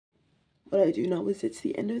what I do know is it's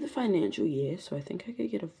the end of the financial year, so I think I could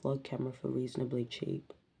get a vlog camera for reasonably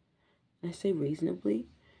cheap. And I say reasonably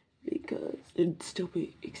because it'd still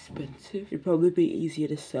be expensive. It'd probably be easier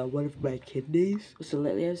to sell one of my kidneys. So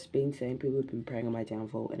lately I've been saying people have been preying on my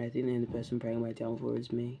downfall, and I think the only person preying on my downfall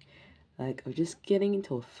is me. Like, I'm just getting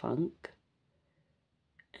into a funk,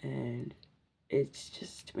 and it's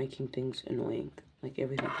just making things annoying. Like,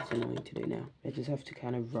 everything is annoying to do now. I just have to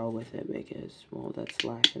kind of roll with it because, well, that's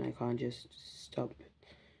life, and I can't just stop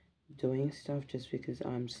doing stuff just because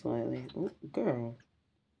I'm slightly... Oh, girl.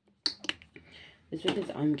 Just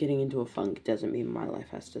because I'm getting into a funk doesn't mean my life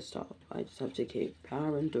has to stop. I just have to keep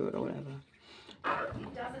powering through it or whatever.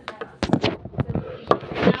 It doesn't matter.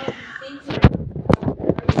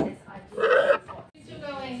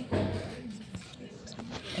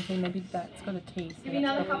 I think maybe that's got a tease. Give me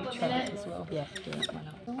another couple of minutes as well. Yeah, why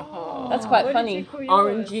not? Oh, that's quite funny.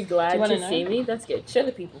 Aren't you glad to see me? That's good. Show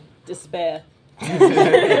the people. Despair.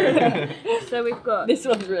 So we've got This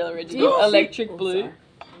one's real original. Electric blue.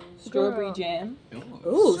 Strawberry jam.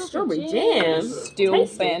 Ooh, strawberry jam. Still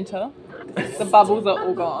Fanta. The bubbles are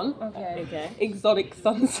all gone. okay. Exotic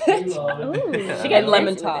sunset. Ooh. She got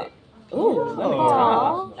lemon tart. Ooh, lemon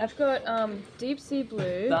tart. I've got deep sea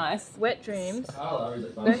blue. Nice. Wet dreams.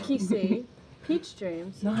 Murky sea. Peach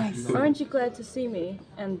dreams. Nice. Aren't you glad to see me?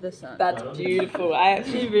 And the sun. That's beautiful. I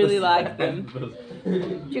actually really like them.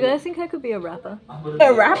 Do you guys think I could be a rapper?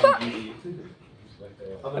 A rapper?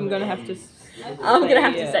 I'm gonna have to. I'm gonna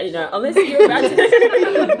have to say no, unless you're about to.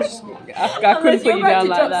 I couldn't put you down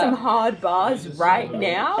like drop that. some hard bars right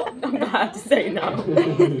now. I'm gonna have to say no.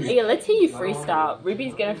 Yeah, let's hear you freestyle.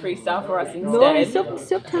 Ruby's gonna freestyle for us instead. No,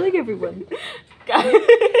 stop telling everyone.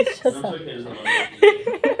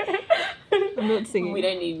 I'm not singing. We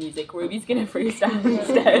don't need music. Ruby's gonna freestyle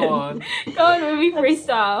instead. Go on, Ruby,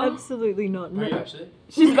 freestyle. Absolutely not. No. Are you actually?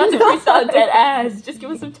 She's about to freestyle dead ass. Just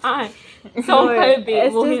give us some time. So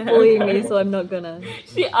Esther's bullying me, so I'm not gonna.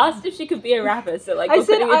 She asked if she could be a rapper, so like I we're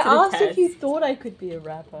said putting it to I the asked test. if you thought I could be a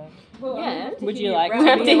rapper. Well, yeah. Would you like We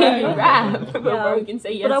have to to be hear a you rap before we can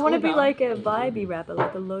say yes. But I want to or be no. like a vibey rapper,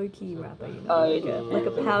 like a low-key rapper, you know, Oh, like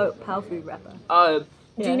a powerful rapper. Oh, do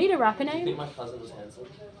Yeah. you need a rapper I think name? my cousin was handsome.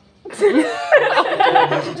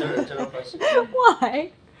 General question.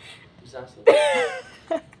 Why? Just asking.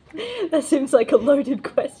 That seems like a loaded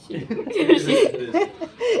question.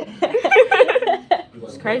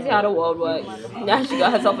 It's crazy how the world works. Now she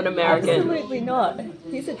got herself an American. Absolutely not.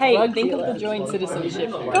 He's a Hey, drug think dealer. of the joint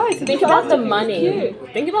citizenship. Guys, Think about the money.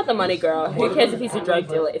 Think about the money, girl. Who cares if he's a drug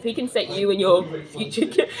dealer? If he can set you and your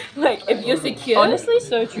future, like if you're secure. Honestly,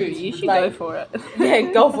 so true. You should go for it. Yeah,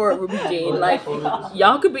 go for it, Ruby Jean. Like,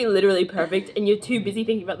 y'all could be literally perfect, and you're too busy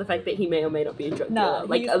thinking about the fact that he may or may not be a drug dealer.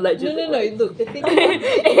 Like, allegedly. No. Look, the thing.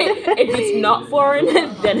 If it's not foreign,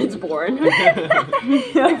 then it's boring.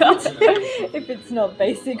 If it's not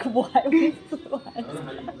basic, why we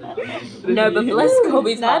No, but bless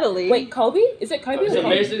Kobe's heart. Natalie. Wait, Kobe? Is it Kobe? So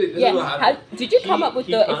basically, this is what Yeah. happened. Did you come up with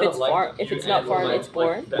He the kinda if it's liked foreign, if you it's not and foreign, was it's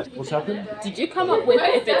boring? What's happened? Did you come up with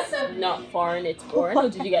if it's not foreign, it's boring, or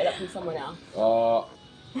did you get that from someone else?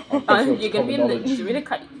 You're gonna be in the. You're gonna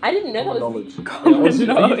cut. I didn't know that was.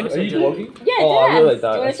 Are you vlogging? Yeah, Oh, I yeah. really like Do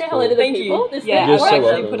that. you want to That's say hello to the Thank people? you. This Yeah, thing I You're so actually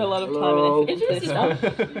welcome. put a lot of time and effort into Introduce this.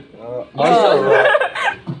 yourself.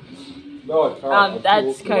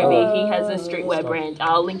 That's Kobe. He has a streetwear brand.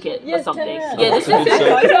 I'll link it or something. turn Yeah, this is That's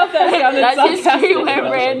that's his streetwear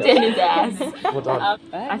brand in his ass. What time?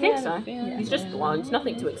 I think so. He's just blonde.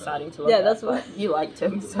 Nothing too exciting to look Yeah, at. that's what- but you liked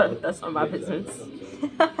him, so that's not my business.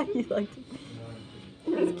 You liked it.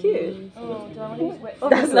 That's cute.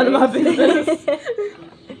 That's none of my business.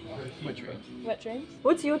 Wet dreams.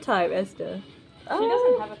 What's your type, Esther? She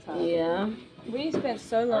doesn't have a type. Yeah. We spent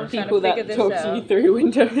so long People trying to that figure talk this to you out. through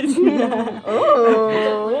windows.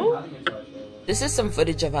 Oh. This is some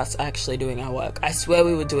footage of us actually doing our work. I swear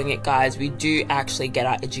we were doing it, guys. We do actually get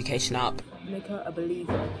our education up. Make her a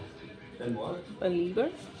believer. Believer?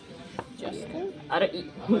 Justin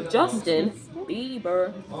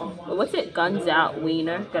Bieber. Well, what's it? Guns out,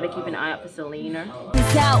 wiener. Gotta keep an eye out for Selena.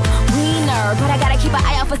 Guns out, wiener, but I gotta keep an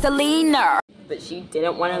eye out for Selena. But she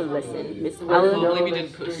didn't want to listen. Miss I can't believe you Eleanor.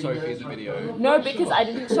 didn't put Sophie in the video. No, because I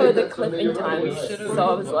didn't show the clip in time. So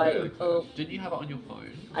I was like, oh. Didn't you have it on your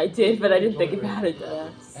phone? I did, but I didn't think about it.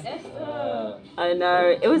 I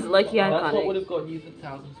know. It was lucky That's what would iconic. have got you the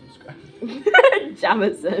 1,000 subscribers.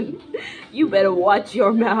 Jamison, you better watch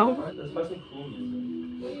your mouth.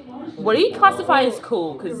 What do you classify as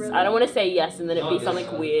cool? Because I don't want to say yes and then it'd be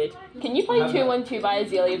something weird. Can you play 212 by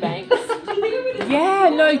Azealia Banks? Yeah,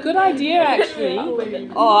 no, good idea actually.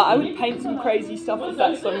 Oh, I would paint some crazy stuff if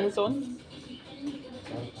that song was on.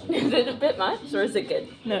 If the it a bit much, or is it good?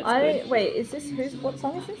 No, it's good. Wait, is this what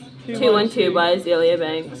song is this? 212 by Azalea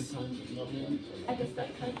Banks.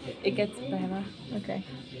 It gets better. Okay.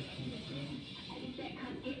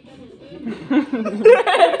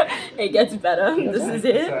 It gets better. This is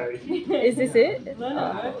it. Is this it?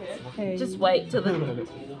 Okay. Just wait till the.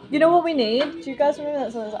 You know what we need? Do you guys remember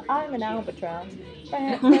that song? It's like, I'm an albatross.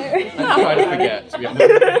 I try to forget, to be honest.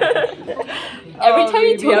 Every time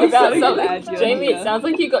you talk about so something, bad, Jamie, it sounds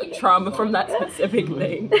like you got trauma from that specific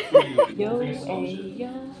thing.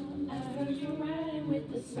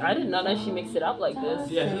 I did not know she mixed it up like this.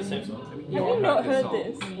 Yeah, it's the same song. Have you not heard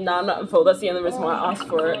this? Nah, not full. That's the only reason why I asked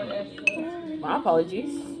for it. My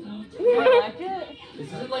apologies. This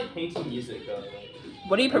isn't like painting music though.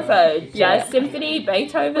 What do you prefer? Jazz symphony,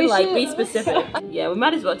 Beethoven? We Like, should- be specific. Yeah, we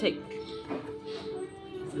might as well take.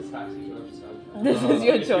 This is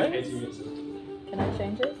your choice. Can I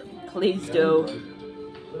change it? Please do.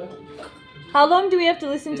 How long do we have to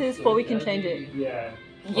listen to this before we can change it?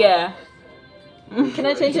 Yeah. Can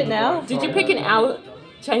I change it now? Did you pick an hour?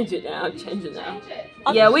 Change it now. Change it now.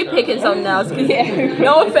 Yeah, we picking something else. Cause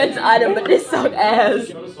no offense, Adam, but this song ass.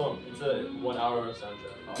 It's not a song. It's a 1 hour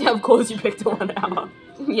soundtrack. Yeah, of course you picked a 1 hour.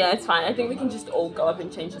 Yeah, it's fine. I think we can just all go up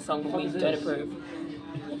and change the song when we don't approve.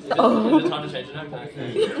 Oh. Is it time to change it now?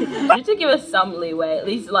 You need to give us some leeway, at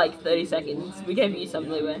least like 30 seconds. We gave you some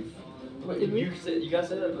leeway. You guys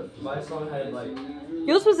said that, but my song had like.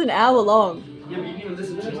 Yours was an hour long. Yeah, but you didn't even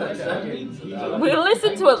listen to 10 seconds. We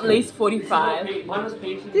listened to at least 45. Mine was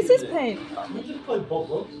painting. This is pain. We just played Bob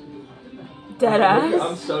Ross. Deadass.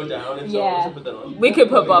 I'm so down. If Yeah. someone put that on. We could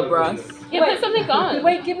put Bob Ross. Yeah, put something on.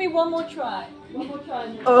 Wait, give me one more try. One more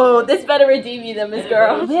try. Oh, this better redeem you than Miss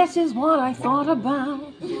Girl. This is what I thought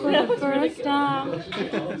about for the first time.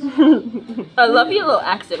 I love your little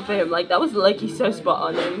accent for him. Like, that was lucky so spot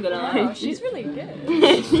on. I'm gonna lie. Oh, she's really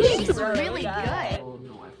good. She's really good.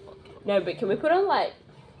 No, but can we put on like.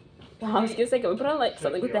 I was gonna say, can we put on like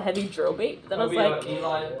something with a heavy drill beat? Then I was like,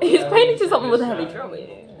 he's painting to something with a heavy drill beat.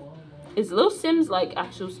 Is Lil Sims like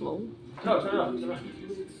actual small? No, turn it up. Turn it up.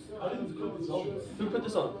 Who put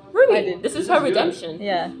this on? Ruby, I did. this is her redemption.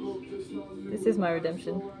 Yeah. This is my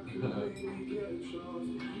redemption.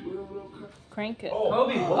 Crank it.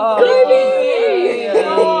 Kobe.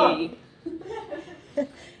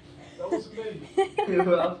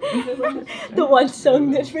 The one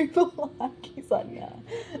song that people like. He's like, nah.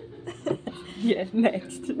 Yeah,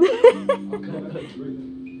 next. Oh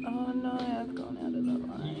no, I've gone out of the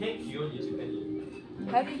line. You can't cue on YouTube, can you?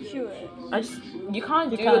 How do you cue it? You can't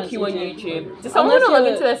do a can't queue on do YouTube. Does someone Unless want to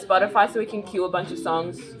look you're- into their Spotify so we can queue a bunch of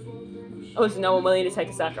songs? Or is no one willing to take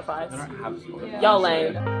a sacrifice? I don't have Spotify. Y'all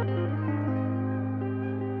lame.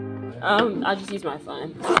 I'll just use my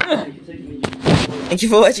phone. Thank you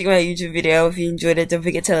for watching my YouTube video. If you enjoyed it, don't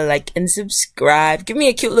forget to like and subscribe. Give me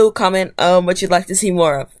a cute little comment what you'd like to see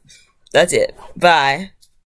more of. That's it. Bye.